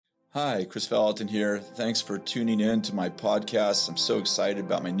Hi, Chris Valentin here. Thanks for tuning in to my podcast. I'm so excited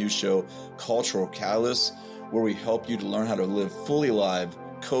about my new show, Cultural Catalyst, where we help you to learn how to live fully alive,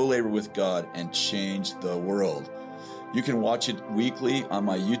 co-labor with God, and change the world. You can watch it weekly on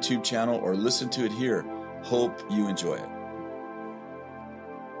my YouTube channel or listen to it here. Hope you enjoy it.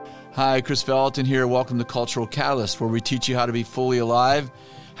 Hi, Chris Valentin here. Welcome to Cultural Catalyst, where we teach you how to be fully alive,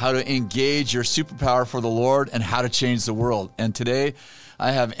 how to engage your superpower for the Lord, and how to change the world. And today,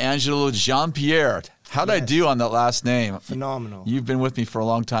 I have Angelo Jean-Pierre. How did I do on that last name? Phenomenal. You've been with me for a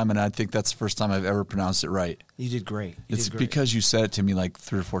long time, and I think that's the first time I've ever pronounced it right. You did great. It's because you said it to me like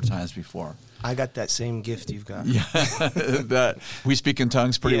 3 or 4 times before. I got that same gift you've got. Yeah, that we speak in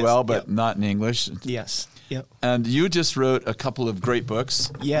tongues pretty well, but not in English. Yes. Yep. And you just wrote a couple of great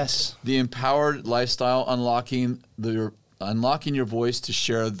books. Yes. The Empowered Lifestyle, Unlocking Your Voice to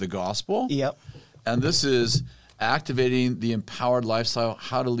Share the Gospel. Yep. And this is Activating the Empowered Lifestyle,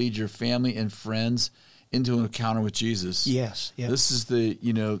 How to Lead Your Family and Friends into an Encounter with Jesus. Yes. Yep. This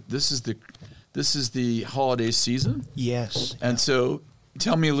is the holiday season. Yes. And so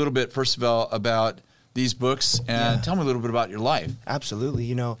tell me a little bit, first of all, about these books, and tell me a little bit about your life. Absolutely.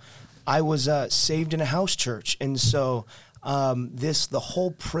 You know, I was saved in a house church, and so the whole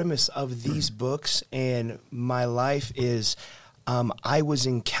premise of these books and my life is I was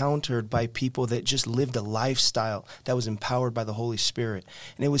encountered by people that just lived a lifestyle that was empowered by the Holy Spirit.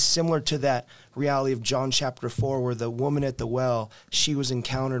 And it was similar to that reality of John chapter 4, where the woman at the well, she was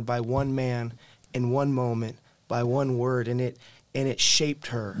encountered by one man in one moment, by one word, and it shaped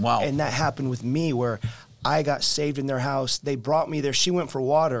her. Wow. And that happened with me, where I got saved in their house. They brought me there. She went for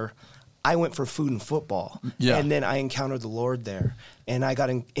water. I went for food and football. Yeah. And then I encountered the Lord there, and I got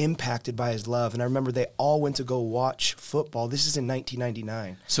impacted by his love. And I remember they all went to go watch football. This is in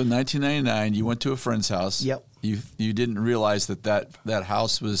 1999. So 1999, you went to a friend's house. Yep. You didn't realize that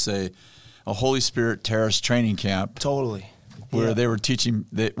house was a Holy Spirit terrorist training camp. Totally. Where they were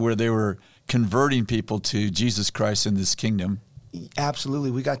where they were converting people to Jesus Christ in this kingdom. Absolutely.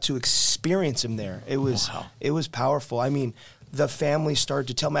 We got to experience him there. It was powerful. I mean, the family started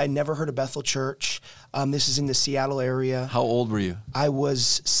to tell me. I'd never heard of Bethel Church. This is in the Seattle area. How old were you? I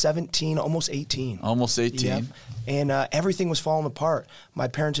was 17, almost 18. Almost 18. Yep. And everything was falling apart. My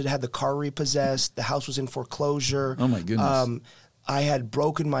parents had had the car repossessed. The house was in foreclosure. Oh, my goodness. I had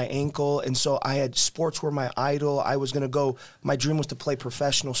broken my ankle, and so sports were my idol. I was going to go, my dream was to play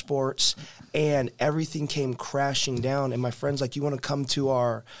professional sports, and everything came crashing down. And my friend's like, you want to come to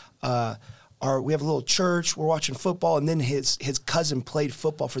we have a little church, we're watching football, and then his cousin played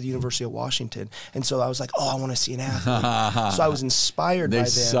football for the University of Washington. And so I was like, I want to see an athlete. So I was inspired by them. They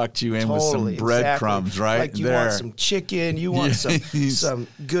sucked you in with some breadcrumbs, right? Like, you want some chicken, you want some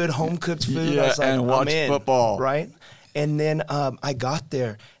good home-cooked food. Yeah, I was like, and watch football. Right? And then I got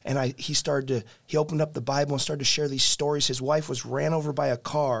there, and he opened up the Bible and started to share these stories. His wife was ran over by a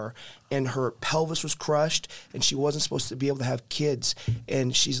car, and her pelvis was crushed, and she wasn't supposed to be able to have kids.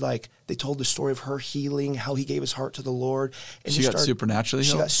 And she's like, they told the story of her healing, how he gave his heart to the Lord. And she got supernaturally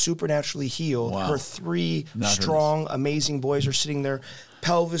healed? She got supernaturally healed. Wow. Her 3 strong, amazing boys are sitting there.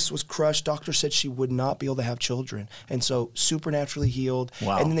 Pelvis was crushed. Doctor said she would not be able to have children. And so supernaturally healed.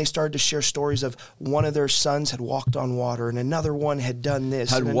 Wow. And then they started to share stories of one of their sons had walked on water, and another one had done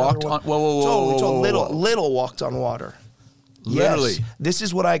this. Little walked on water. Literally. Yes. This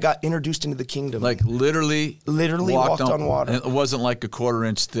is what I got introduced into the kingdom. Like literally walked on water. And it wasn't like a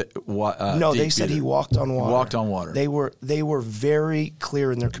quarter-inch no, they said he walked on water. Walked on water. They were very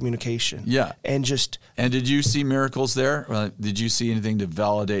clear in their communication. Yeah. And did you see miracles there? Did you see anything to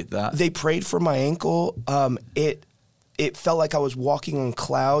validate that? They prayed for my ankle. It felt like I was walking on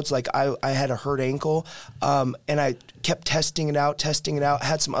clouds, like I had a hurt ankle, and I kept testing it out,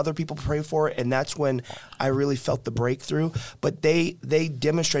 had some other people pray for it, and that's when I really felt the breakthrough. But they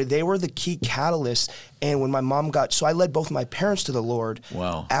demonstrated, they were the key catalyst, and when my mom so I led both my parents to the Lord.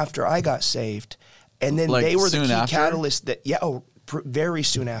 Wow. After I got saved, and then they were the key catalyst very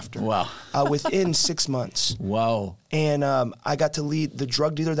soon after. Wow. Within 6 months. Wow. And I got to lead the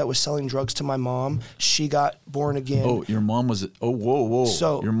drug dealer that was selling drugs to my mom. She got born again. Oh, your mom was whoa.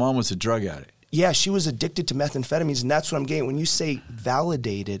 So, your mom was a drug addict. Yeah, she was addicted to methamphetamines, and that's what I'm getting. When you say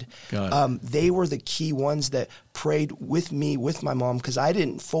validated, they were the key ones that prayed with me, with my mom, because I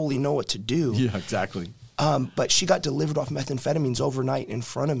didn't fully know what to do. Yeah, exactly. But she got delivered off methamphetamines overnight in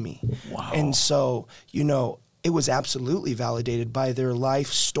front of me. Wow. And so, it was absolutely validated by their life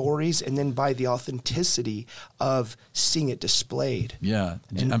stories and then by the authenticity of seeing it displayed. Yeah.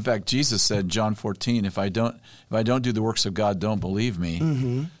 In fact, Jesus said, John 14, if I don't do the works of God, don't believe me.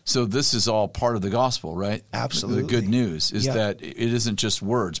 Mm-hmm. So this is all part of the gospel, right? Absolutely. The good news is Yep. that it isn't just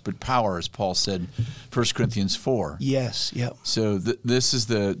words, but power, as Paul said, 1 Corinthians 4. Yes, yep. So this is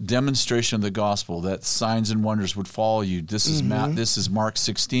the demonstration of the gospel, that signs and wonders would follow you. This is this is Mark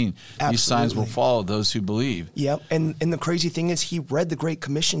 16. These signs will Absolutely. follow those who believe. Yep. And the crazy thing is he read the Great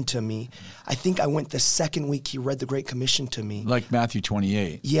Commission to me. I think I went the second week he read the Great Commission to me. Like Matthew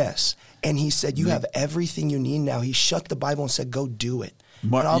 28. Yes. And he said, you have everything you need now. He shut the Bible and said, go do it.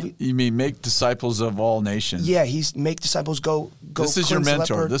 And I'll be- You mean make disciples of all nations? yeah, he's make disciples, go. This is your cleanse the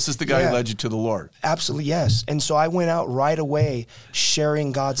mentor. leper. This is the guy Yeah. who led you to the Lord. Absolutely, yes. And so I went out right away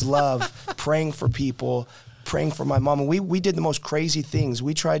sharing God's love, praying for people, praying for my mom. And we did the most crazy things.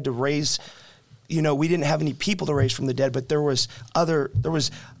 We tried to raise, we didn't have any people to raise from the dead, but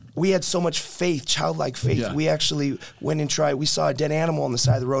we had so much faith, childlike faith. Yeah. We actually went and tried. We saw a dead animal on the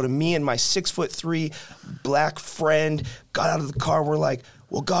side of the road, and me and my 6'3" black friend got out of the car. We're like,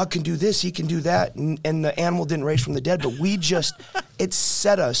 well, God can do this, he can do that. And the animal didn't raise from the dead, but it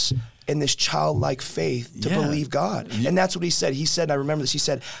set us in this childlike faith to Yeah. believe God. And that's what he said. He said, and I remember this, he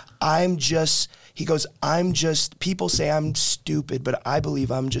said, people say I'm stupid, but I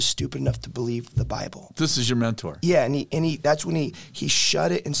believe I'm just stupid enough to believe the Bible. This is your mentor. Yeah, and that's when he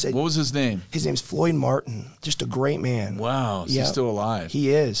shut it and said, What was his name? his name's Floyd Martin, just a great man. Wow. So Yeah. he's still alive. He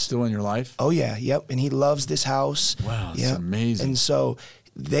is. Still in your life? Oh, yeah, yep. And he loves this house. Wow, that's Yep. amazing. And so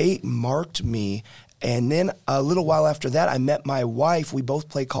they marked me. And then a little while after that, I met my wife. We both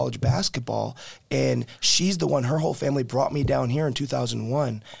play college basketball. And she's the one, her whole family brought me down here in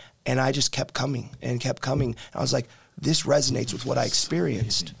 2001. And I just kept coming and kept coming. I was like, this resonates with what I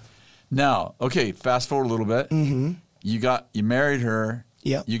experienced. Now, okay, fast forward a little bit. Mm-hmm. You married her.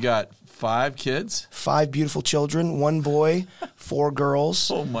 Yep. You got 5 kids. 5 beautiful children, 1 boy, 4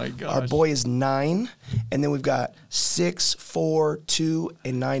 girls. Oh my gosh. Our boy is 9, and then we've got 6, 4, 2,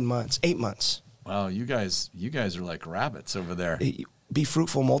 and 9 months, 8 months. Wow, you guys are like rabbits over there. Be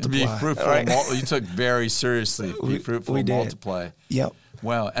fruitful, multiply. Be fruitful. Right? You took very seriously. Be fruitful, we did. multiply. Yep.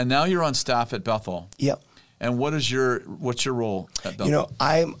 Wow. And now you're on staff at Bethel. Yep. And what's your role at Bethel?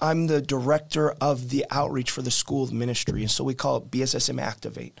 I'm the director of the outreach for the school of ministry, and so we call it BSSM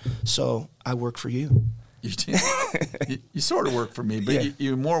Activate. So I work for you. You sort of work for me, but Yeah.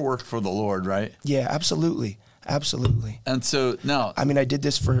 you more work for the Lord, right? Yeah, absolutely. Absolutely. And so now, I mean, I did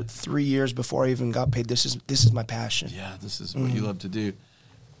this for 3 years before I even got paid. This is my passion. yeah, this is what you love to do.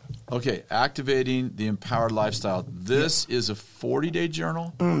 Okay, activating the empowered lifestyle. This is a 40-day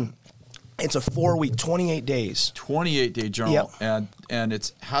journal, It's a 4-week, 28 days. 28-day journal, Yep. and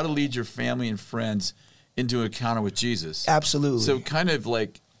it's how to lead your family and friends into an encounter with Jesus. Absolutely. So kind of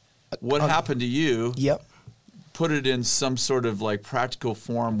like what happened to you, Yep. put it in some sort of like practical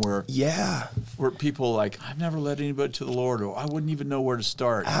form where Yeah. people like, I've never led anybody to the Lord, or I wouldn't even know where to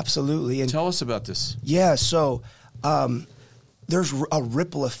start. Absolutely. And Tell us about this. yeah, so there's a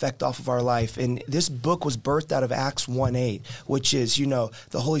ripple effect off of our life. And this book was birthed out of Acts 1:8, which is,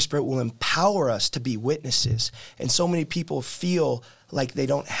 the Holy Spirit will empower us to be witnesses. And so many people feel like they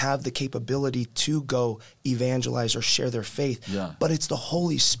don't have the capability to go evangelize or share their faith. Yeah. But it's the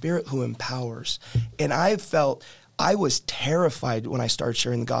Holy Spirit who empowers. And I was terrified when I started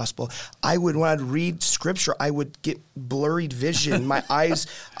sharing the gospel. When I'd read scripture, I would get blurred vision. My eyes,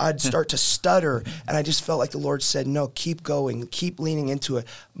 I'd start to stutter. And I just felt like the Lord said, no, keep going, keep leaning into it.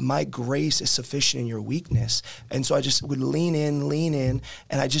 My grace is sufficient in your weakness. And so I just would lean in,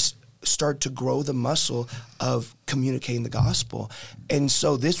 and I just start to grow the muscle of communicating the gospel. And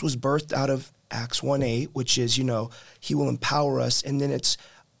so this was birthed out of Acts 1:8, which is, he will empower us. And then it's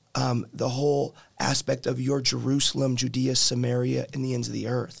the whole aspect of your Jerusalem, Judea, Samaria, and the ends of the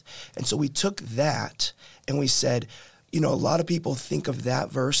earth. And so we took that and we said, a lot of people think of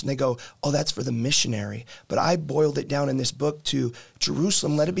that verse and they go, oh, that's for the missionary. But I boiled it down in this book to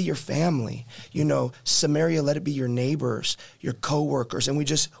Jerusalem, let it be your family. Samaria, let it be your neighbors, your coworkers. And we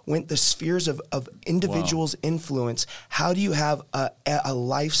just went the spheres of individuals' influence. How do you have a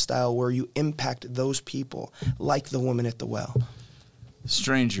lifestyle where you impact those people, like the woman at the well?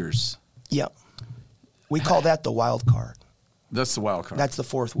 Strangers. Yep. We call that the wild card. That's the wild card. That's the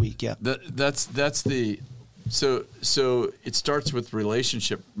 4th week, yeah. That's the so it starts with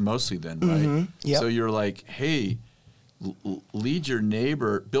relationship mostly then, right? Yep. So you're like, hey, lead your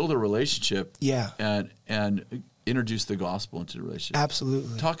neighbor, build a relationship. Yeah. And introduce the gospel into the relationship.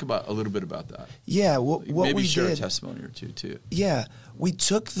 Absolutely. Talk about a little bit about that. Yeah, what Maybe we share did, a testimony or two too. Yeah, we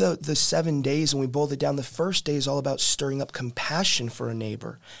took the 7 days and we boiled it down. The first day is all about stirring up compassion for a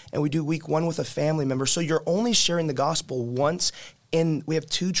neighbor. And we do week 1 with a family member. So you're only sharing the gospel once, and we have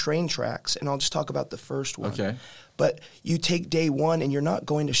 2 train tracks, and I'll just talk about the first one. Okay. But you take day 1 and you're not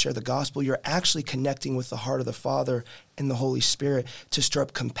going to share the gospel. You're actually connecting with the heart of the Father and the Holy Spirit to stir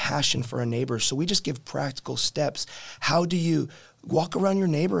up compassion for a neighbor. So we just give practical steps. How do you walk around your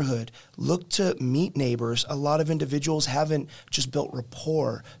neighborhood? Look to meet neighbors. A lot of individuals haven't just built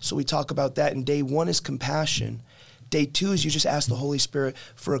rapport. So we talk about that. And day 1 is compassion. Day 2 is you just ask the Holy Spirit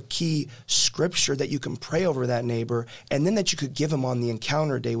for a key scripture that you can pray over that neighbor, and then that you could give him on the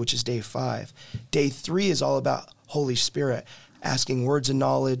encounter day, which is day 5. Day 3 is all about Holy Spirit, asking words of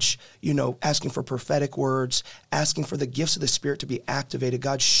knowledge, asking for prophetic words, asking for the gifts of the Spirit to be activated.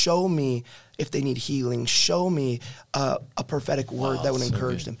 God, show me if they need healing. Show me a prophetic word that would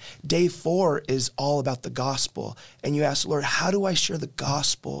encourage them. Day 4 is all about the gospel. And you ask the Lord, how do I share the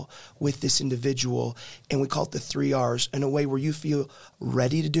gospel with this individual? And we call it the 3 R's, in a way where you feel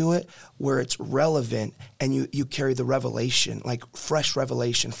ready to do it, where it's relevant, and you carry the revelation, like fresh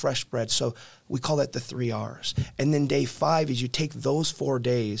revelation, fresh bread. So we call that the 3 R's. And then day 5 is you take those 4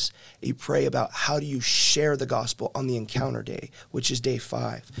 days, you pray about how do you share the gospel on the encounter day, which is day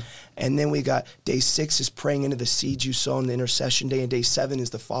 5. And then we got day 6 is praying into the seeds you sow on the intercession day, and day 7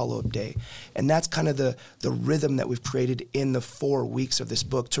 is the follow-up day. And that's kind of the rhythm that we've created in the 4 weeks of this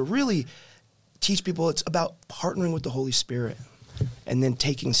book to really teach people it's about partnering with the Holy Spirit and then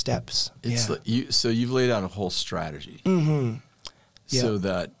taking steps. So you've laid out a whole strategy so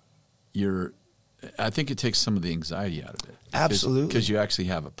that I think it takes some of the anxiety out of it. Absolutely. Because you actually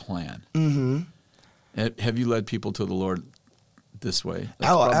have a plan. Mm-hmm. Have you led people to the Lord this way?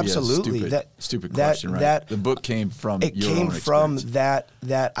 That's absolutely. Stupid question, right? The book came from your own experience. It came from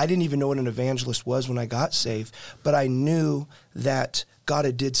that I didn't even know what an evangelist was when I got saved, but I knew that God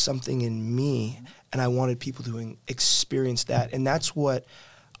had did something in me, and I wanted people to experience that. And that's what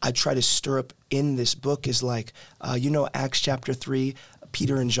I try to stir up in this book is like, Acts chapter 3,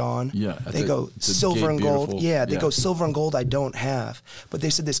 Peter and John, they go, silver and gold. They go, silver and gold I don't have. But they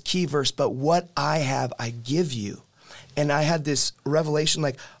said this key verse, but what I have, I give you. And I had this revelation,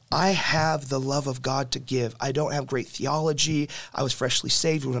 like, I have the love of God to give. I don't have great theology. I was freshly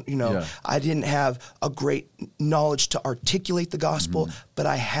saved. I didn't have a great knowledge to articulate the gospel, but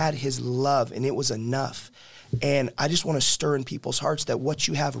I had his love, and it was enough. And I just want to stir in people's hearts that what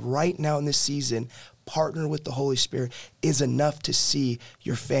you have right now in this season, partner with the Holy Spirit, is enough to see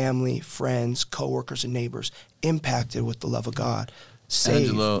your family, friends, coworkers, and neighbors impacted with the love of God. Saved.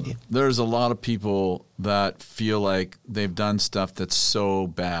 Angelo, there's a lot of people that feel like they've done stuff that's so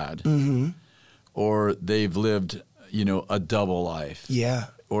bad, or they've lived, a double life. Yeah.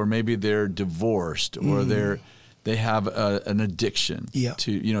 Or maybe they're divorced, or they have an addiction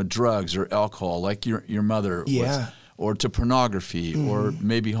to, drugs or alcohol, like your mother was, or to pornography, or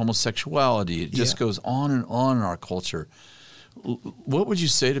maybe homosexuality. It just goes on in our culture. What would you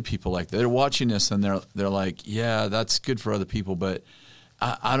say to people like that? They're watching this and they're like, yeah, that's good for other people, but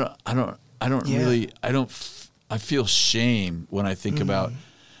I feel shame when I think about,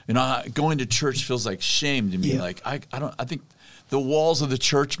 going to church feels like shame to me. Like I think the walls of the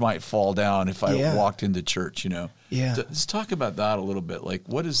church might fall down if I walked into church, Let's talk about that a little bit. Like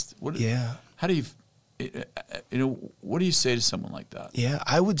how do you, what do you say to someone like that? Yeah,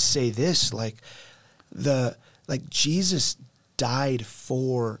 I would say this, like Jesus died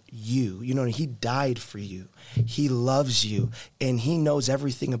for you. He died for you. He loves you, and he knows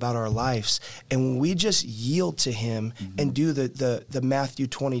everything about our lives. And when we just yield to him and do the Matthew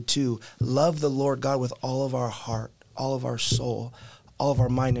 22, love the Lord God with all of our heart, all of our soul, all of our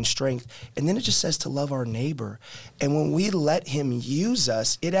mind and strength. And then it just says to love our neighbor. And when we let him use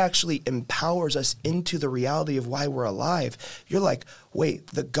us, it actually empowers us into the reality of why we're alive. You're like, wait,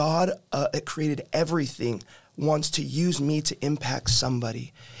 the God that created everything wants to use me to impact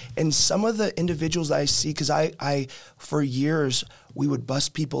somebody. And some of the individuals I see, because I for years, we would bus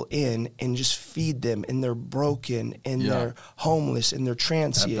people in and just feed them, and they're broken, and they're homeless, and they're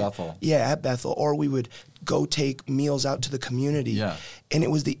transient. At Bethel. Yeah, at Bethel. Or we would go take meals out to the community. Yeah. And it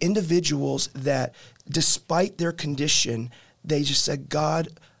was the individuals that, despite their condition, they just said, God,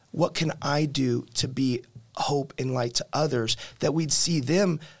 what can I do to be hope and light to others? That we'd see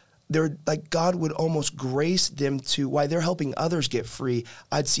them, they're like, God would almost grace them to, while they're helping others get free,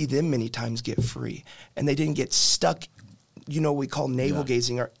 I'd see them many times get free. And they didn't get stuck, we call navel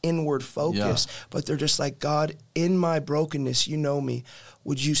gazing or inward focus, but they're just like, God, in my brokenness, you know me.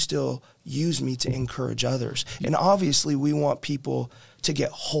 would you still use me to encourage others? And obviously we want people to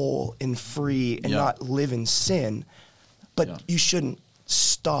get whole and free and not live in sin, but you shouldn't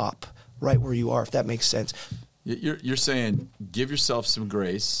stop right where you are, if that makes sense. You're saying give yourself some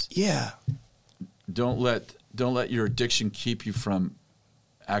grace. Yeah. Don't let your addiction keep you from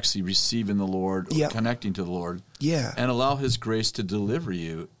actually receiving the Lord or connecting to the Lord. Yeah. And allow his grace to deliver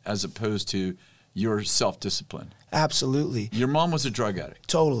you as opposed to your self-discipline. Absolutely. Your mom was a drug addict.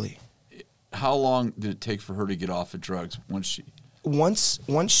 Totally. How long did it take for her to get off of drugs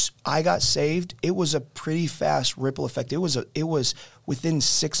Once I got saved, it was a pretty fast ripple effect. It was within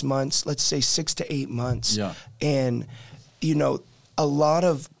 6 months, let's say 6 to 8 months. Yeah. And a lot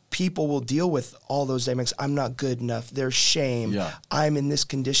of people will deal with all those dynamics. I'm not good enough. There's shame. Yeah. I'm in this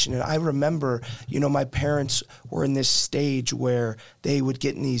condition. And I remember, my parents were in this stage where they would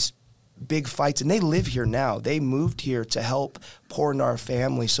get in these big fights, and they live here now. They moved here to help pour into our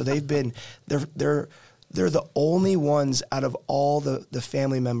family. So they've been, they're the only ones out of all the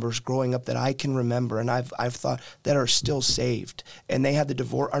family members growing up that I can remember, and I've thought that are still saved. And they had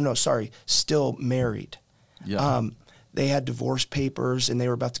still married. Yeah. They had divorce papers, and they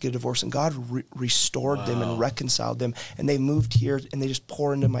were about to get a divorce, and God restored them and reconciled them. And they moved here, and they just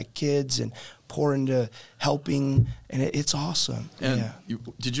pour into my kids and pour into helping, and it's awesome. And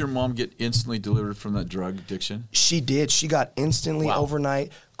did your mom get instantly delivered from that drug addiction? She did. She got instantly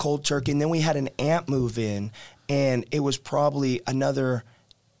overnight, cold turkey. And then we had an aunt move in, and it was probably another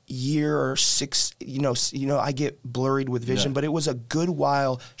year or 6. I get blurred with vision, but it was a good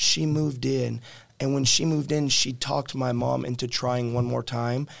while she moved in. And when she moved in, she talked my mom into trying one more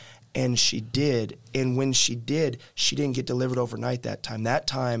time, and she did. And when she did, she didn't get delivered overnight that time. That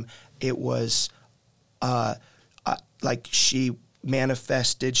time, it was like she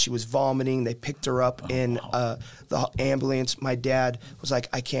manifested. She was vomiting. They picked her up in the ambulance. My dad was like,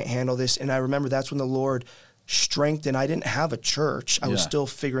 I can't handle this. And I remember that's when the Lord strengthened. I didn't have a church. I was still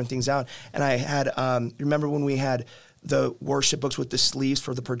figuring things out. And I had, remember when we had the worship books with the sleeves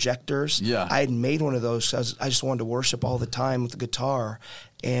for the projectors? Yeah. I had made one of those. So I just wanted to worship all the time with the guitar.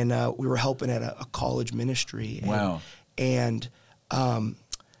 And we were helping at a college ministry. And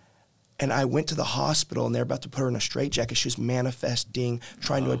I went to the hospital, and they're about to put her in a straitjacket. She was manifesting,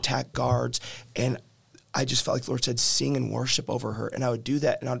 trying to attack guards. And I just felt like the Lord said, sing and worship over her. And I would do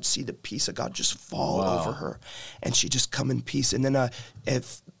that, and I would see the peace of God just fall over her. And she'd just come in peace. And then,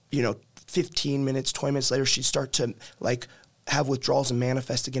 15 minutes, 20 minutes later, she'd start to have withdrawals and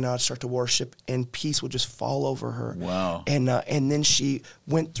manifest again. I'd start to worship, and peace would just fall over her. Wow. And then she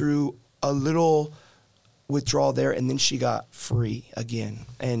went through a little withdrawal there, and then she got free again,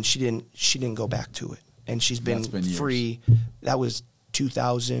 and she didn't go back to it. And she's been free. That was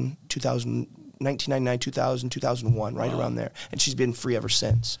 1999, 2000, 2001, right around there. And she's been free ever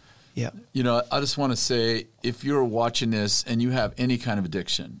since. Yeah. I just want to say, if you're watching this and you have any kind of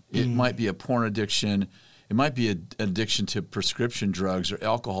addiction, it might be a porn addiction, it might be an addiction to prescription drugs or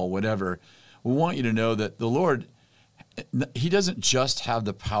alcohol, whatever. We want you to know that the Lord, he doesn't just have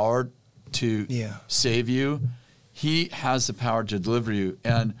the power to save you. He has the power to deliver you.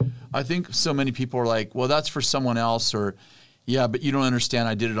 And I think so many people are like, well, that's for someone else, or, but you don't understand,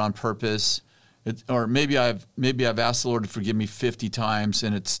 I did it on purpose. Or maybe I've asked the Lord to forgive me 50 times,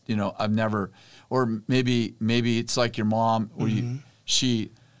 and it's I've never. Or maybe it's like your mom, where she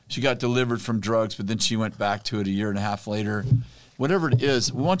got delivered from drugs, but then she went back to it a year and a half later. Whatever it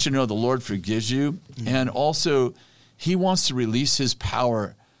is, we want you to know the Lord forgives you, and also He wants to release His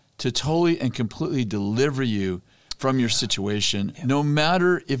power to totally and completely deliver you from your situation, no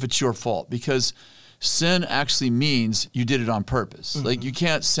matter if it's your fault, because sin actually means you did it on purpose. Like, you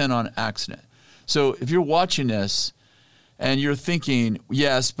can't sin on accident. So if you're watching this and you're thinking,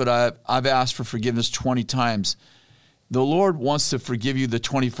 yes, but I've asked for forgiveness 20 times, the Lord wants to forgive you the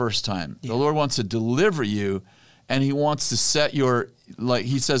 21st time. The Lord wants to deliver you, and He wants to set your,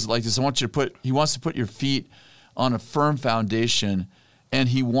 He says like this, He wants to put your feet on a firm foundation, and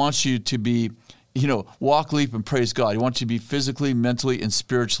He wants you to be, walk, leap, and praise God. He wants you to be physically, mentally, and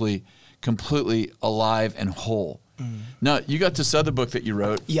spiritually completely alive and whole. Now, you got this other book that you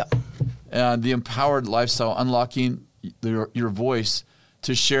wrote. Yeah. The Empowered Lifestyle, Unlocking Your Voice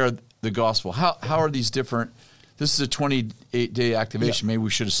to Share the Gospel. How are these different? This is a 28-day activation. Maybe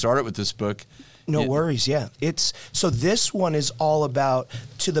we should have started with this book. No worries, so this one is all about,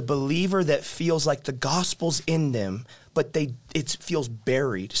 to the believer that feels like the gospel's in them, but it feels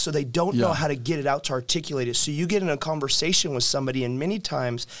buried, so they don't know how to get it out, to articulate it. So you get in a conversation with somebody, and many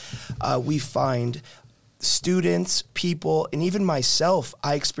times we find students, people, and even myself,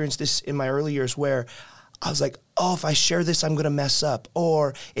 I experienced this in my early years, where I was like, oh, if I share this, I'm going to mess up,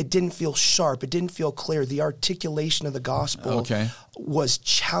 or it didn't feel sharp, it didn't feel clear. The articulation of the gospel was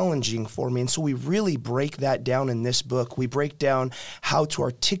challenging for me. And so we really break that down in this book. We break down how to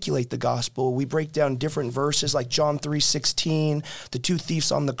articulate the gospel. We break down different verses like John 3:16, the two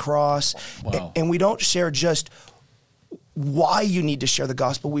thieves on the cross. Wow. And we don't share just why you need to share the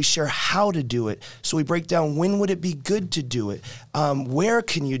gospel. We share how to do it. So we break down when would it be good to do it, where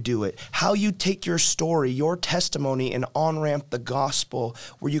can you do it, how you take your story, your testimony, and on-ramp the gospel,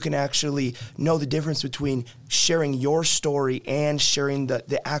 where you can actually know the difference between sharing your story and sharing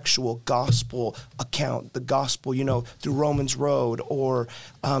the actual gospel account, the gospel, through Romans Road, or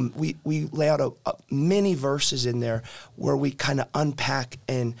we lay out many verses in there where we kind of unpack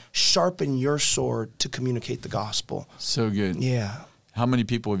and sharpen your sword to communicate the gospel. So good. Yeah. How many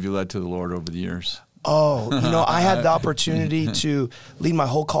people have you led to the Lord over the years? Oh, I had the opportunity to lead my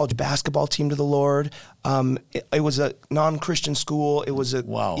whole college basketball team to the Lord. It was a non-Christian school. It was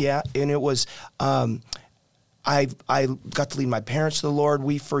wow. Yeah, and it was. I got to lead my parents to the Lord.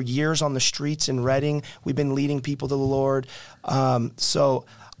 We, for years on the streets in Reading, we've been leading people to the Lord. So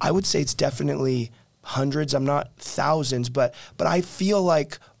I would say it's definitely hundreds. I'm not thousands, but I feel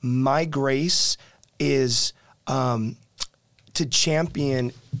like my grace is to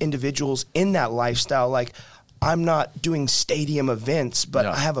champion individuals in that lifestyle. Like, I'm not doing stadium events, but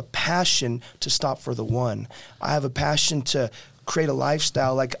I have a passion to stop for the one. I have a passion to create a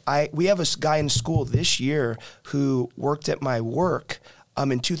lifestyle. Like, we have a guy in school this year who worked at my work.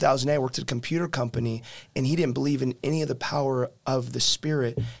 In 2008, I worked at a computer company, and he didn't believe in any of the power of the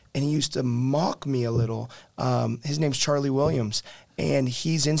Spirit, and he used to mock me a little. His name's Charlie Williams, and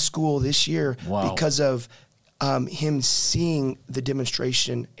he's in school this year because of him seeing the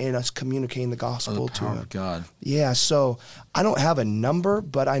demonstration and us communicating the gospel to him. Of God. Yeah, so I don't have a number,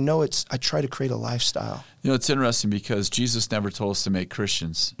 but I know I try to create a lifestyle. It's interesting because Jesus never told us to make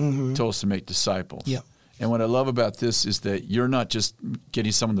Christians. He told us to make disciples. Yeah. And what I love about this is that you're not just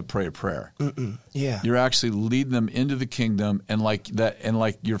getting someone to pray a prayer. Yeah. You're actually leading them into the kingdom, and like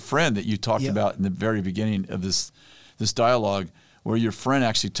your friend that you talked about in the very beginning of this dialogue, where your friend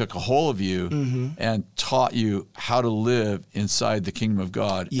actually took a hold of you and taught you how to live inside the kingdom of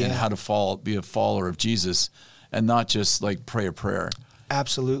God and how to be a follower of Jesus, and not just like pray a prayer.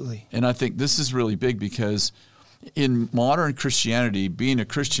 Absolutely. And I think this is really big because in modern Christianity, being a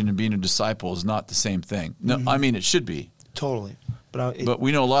Christian and being a disciple is not the same thing. No, I mean, it should be. Totally. But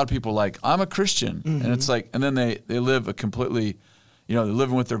we know a lot of people like, I'm a Christian. And it's like, and then they live a completely, they're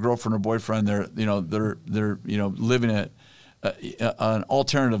living with their girlfriend or boyfriend. They're living an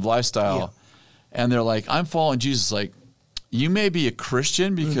alternative lifestyle. And they're like, I'm following Jesus. Like, you may be a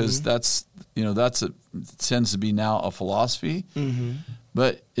Christian because tends to be now a philosophy,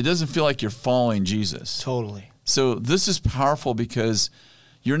 but it doesn't feel like you're following Jesus. Totally. So this is powerful because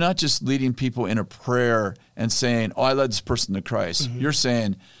you're not just leading people in a prayer and saying, oh, I led this person to Christ. You're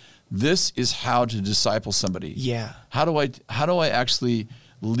saying, this is how to disciple somebody. Yeah. How do I actually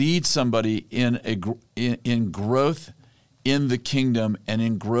lead somebody in growth in the kingdom and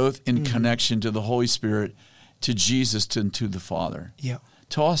in growth in connection to the Holy Spirit, to Jesus, and to the Father? Yeah.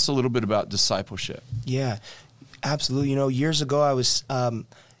 Tell us a little bit about discipleship. Yeah, absolutely. Years ago I was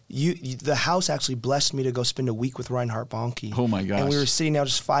the house actually blessed me to go spend a week with Reinhard Bonnke. Oh my gosh. And we were sitting down,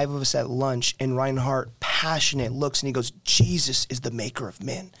 just 5 of us at lunch, and Reinhard, passionate, looks and he goes, Jesus is the maker of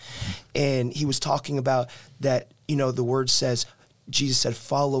men. And he was talking about that, the word says, Jesus said,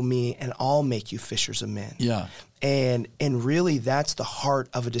 follow me and I'll make you fishers of men. Yeah. And really that's the heart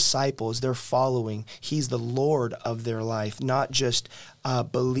of a disciple, is they're following. He's the Lord of their life, not just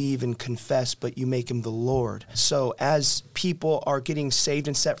believe and confess, but you make him the Lord. So as people are getting saved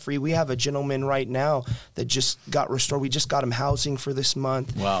and set free, we have a gentleman right now that just got restored. We just got him housing for this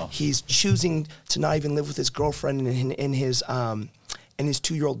month. Wow. He's choosing to not even live with his girlfriend and his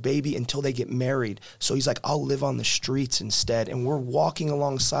 2-year-old baby until they get married. So he's like, I'll live on the streets instead. And we're walking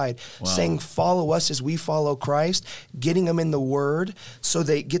alongside, saying, follow us as we follow Christ, getting them in the Word so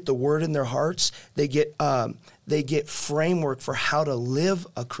they get the Word in their hearts. They get framework for how to live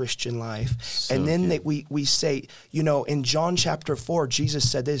a Christian life. So and then we say, in John chapter 4,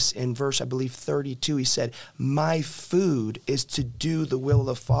 Jesus said this in verse, I believe, 32. He said, my food is to do the will of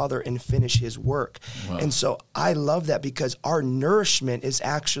the Father and finish his work. Wow. And so I love that, because our nourishment is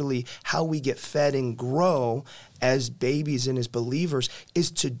actually how we get fed and grow as babies and as believers, is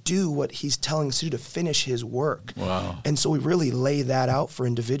to do what he's telling us to do, to finish his work. Wow. And so we really lay that out for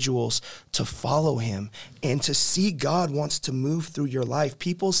individuals to follow him and to see God wants to move through your life.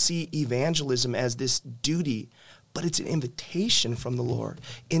 People see evangelism as this duty, but it's an invitation from the Lord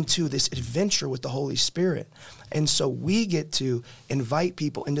into this adventure with the Holy Spirit. And so we get to invite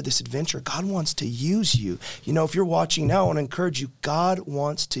people into this adventure. God wants to use you. You know, if you're watching now, I want to encourage you, God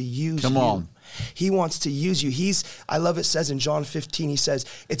wants to use you. Come on. He wants to use you. I love it says in John 15, he says,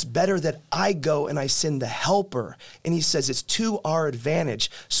 it's better that I go and I send the helper. And he says it's to our advantage.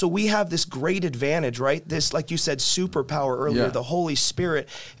 So we have this great advantage, right? This, like you said, superpower earlier, the Holy Spirit.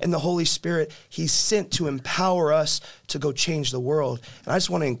 And the Holy Spirit, he's sent to empower us to go change the world. And I just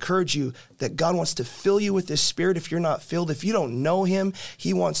want to encourage you that God wants to fill you with this Spirit. If you're not filled, if you don't know him,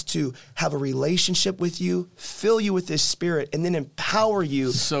 he wants to have a relationship with you, fill you with this Spirit, and then empower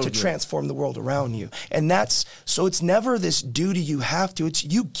you to transform the world around you. And so it's never this duty you have to, it's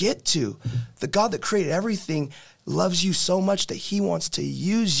you get to. The God that created everything loves you so much that he wants to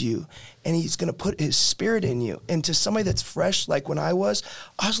use you, and he's going to put his Spirit in you. And to somebody that's fresh, like when I was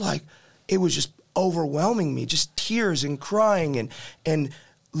like, it was just overwhelming me, just tears and crying and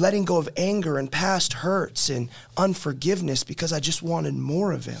letting go of anger and past hurts and unforgiveness because I just wanted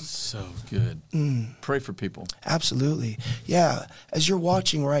more of him. So good. Pray for people. Absolutely. Yeah. As you're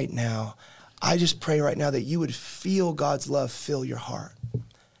watching right now, I just pray right now that you would feel God's love fill your heart.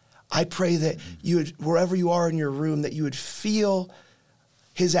 I pray that you would, wherever you are in your room, that you would feel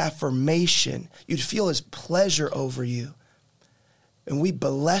his affirmation. You'd feel his pleasure over you. And we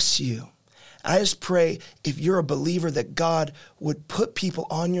bless you. I just pray, if you're a believer, that God would put people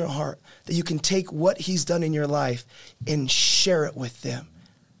on your heart, that you can take what he's done in your life and share it with them.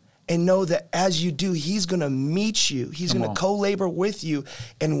 And know that as you do, he's going to meet you. He's going to co-labor with you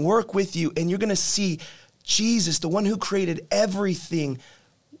and work with you. And you're going to see Jesus, the one who created everything,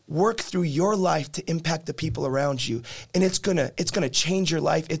 work through your life to impact the people around you. And it's gonna change your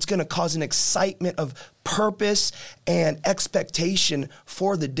life. It's gonna cause an excitement of purpose and expectation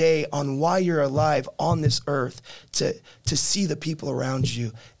for the day on why you're alive on this earth, to see the people around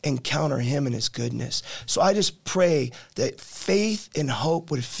you encounter him and his goodness. So I just pray that faith and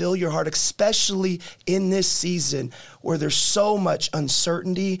hope would fill your heart, especially in this season where there's so much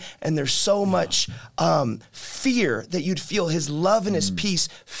uncertainty and there's so much fear, that you'd feel his love and his peace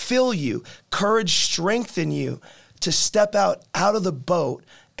fill you, courage strengthen you to step out of the boat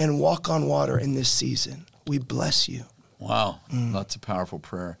and walk on water in this season. We bless you. Wow. That's a powerful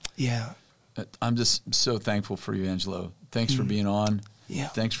prayer. Yeah. I'm just so thankful for you, Angelo. Thanks for being on. Yeah.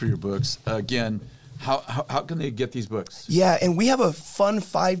 Thanks for your books. Again, how can they get these books? Yeah, and we have a fun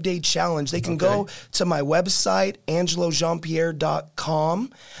 5-day challenge. They can go to my website,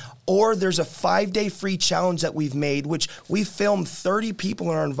 angelojeanpierre.com, or there's a 5-day free challenge that we've made, which we filmed 30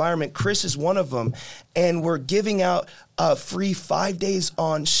 people in our environment. Chris is one of them. And we're giving out free 5 days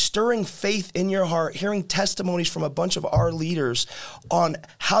on stirring faith in your heart, hearing testimonies from a bunch of our leaders on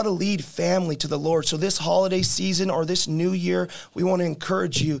how to lead family to the Lord. So this holiday season or this new year, we want to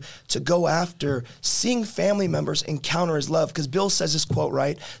encourage you to go after seeing family members encounter his love. Because Bill says this quote,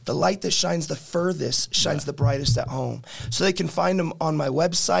 right? The light that shines the furthest shines the brightest at home. So they can find them on my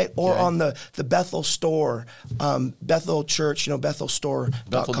website or on the Bethel store, Bethel Church, BethelStore.com.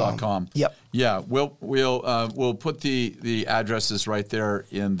 Bethel.com. Yep. Yeah, we'll put the addresses right there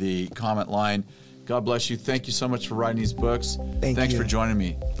in the comment line. God bless you. Thank you so much for writing these books. Thanks for joining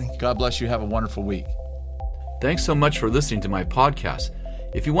me. God bless you. Have a wonderful week. Thanks so much for listening to my podcast.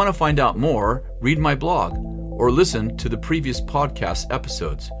 If you want to find out more, read my blog or listen to the previous podcast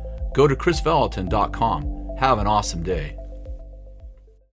episodes. Go to chrisvallotton.com. Have an awesome day.